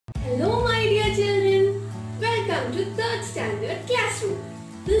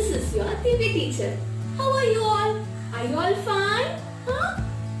TV teacher. How are you all? Are you all fine? Huh?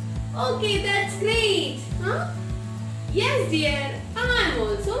 Okay, that's great. Huh? Yes, dear, I'm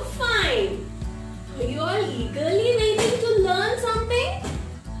also fine. Are you all eagerly waiting to learn something?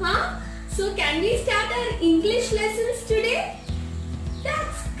 Huh? So can we start our English lessons today?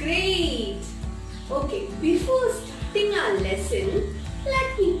 That's great. Okay, before starting our lesson,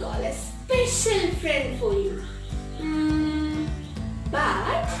 let me call a special friend for you.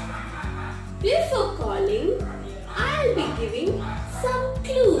 But before calling, I'll be giving some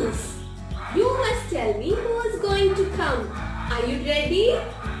clues. You must tell me who is going to come. Are you ready?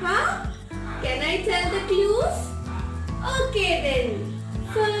 Huh? Can I tell the clues? Okay then.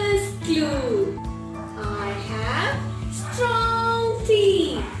 First clue. I have strong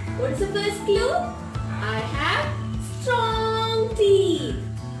teeth. What is the first clue? I have strong teeth.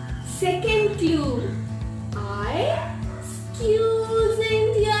 Second clue. I squeeze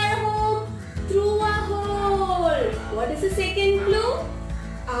into your home through a hole. What is the second clue?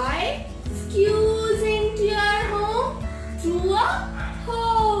 I squeeze into your home through a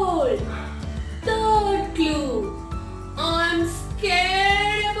hole. Third clue. I'm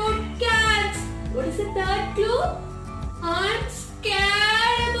scared about cats. What is the third clue? I'm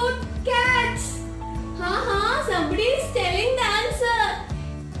scared about cats. Somebody is telling the answer.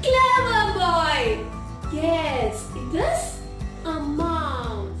 Clever boy. Yes, it is a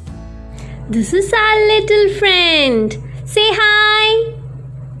mouse. This is our little friend. Say hi.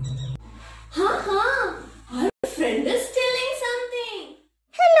 Our friend is telling something.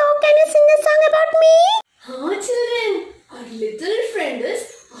 Hello, can you sing a song about me? Children, our little friend is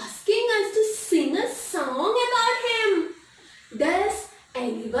asking us to sing a song about him. Does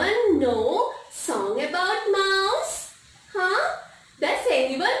anyone know song about mouse? Does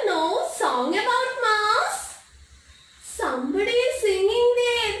anyone know song about mouse? Somebody is singing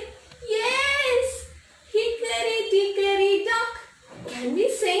there. Yes. Hickory dickory dock. Can we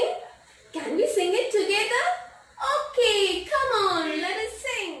sing? Can we sing it together? Okay, come on, let us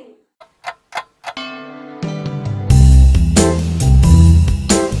sing.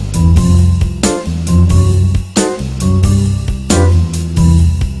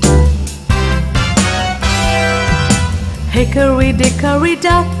 Hickory dickory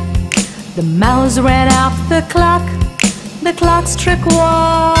dock, the mouse ran off the clock. The clock struck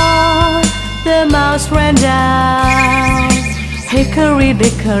one, the mouse ran down. Hickory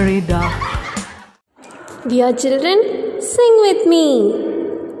dickory dock. Dear children, sing with me.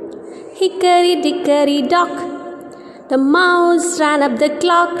 Hickory dickory dock, the mouse ran up the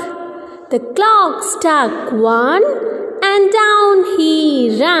clock. The clock struck one, and down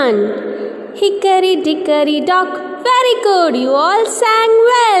he ran. Hickory dickory dock. Very good, you all sang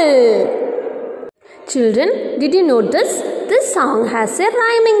well. Children, did you notice this song has a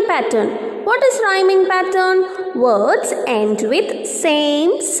rhyming pattern? What is rhyming pattern? Words end with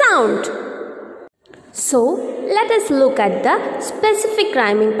same sound. So, let us look at the specific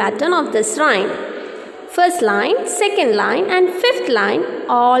rhyming pattern of this rhyme. First line, second line and fifth line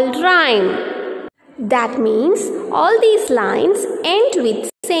all rhyme. That means all these lines end with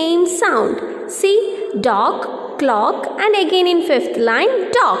same sound. See, dog, clock and again in fifth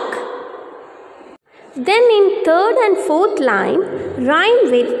line, dock. Then in third and fourth line,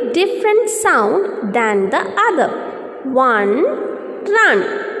 rhyme with different sound than the other. One,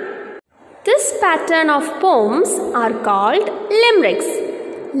 run. This pattern of poems are called limericks.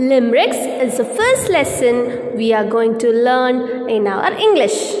 Limericks is the first lesson we are going to learn in our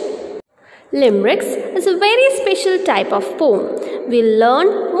English. Limericks is a very special type of poem. We'll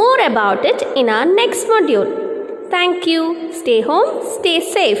learn more about it in our next module. Thank you. Stay home, stay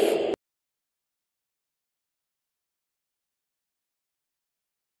safe.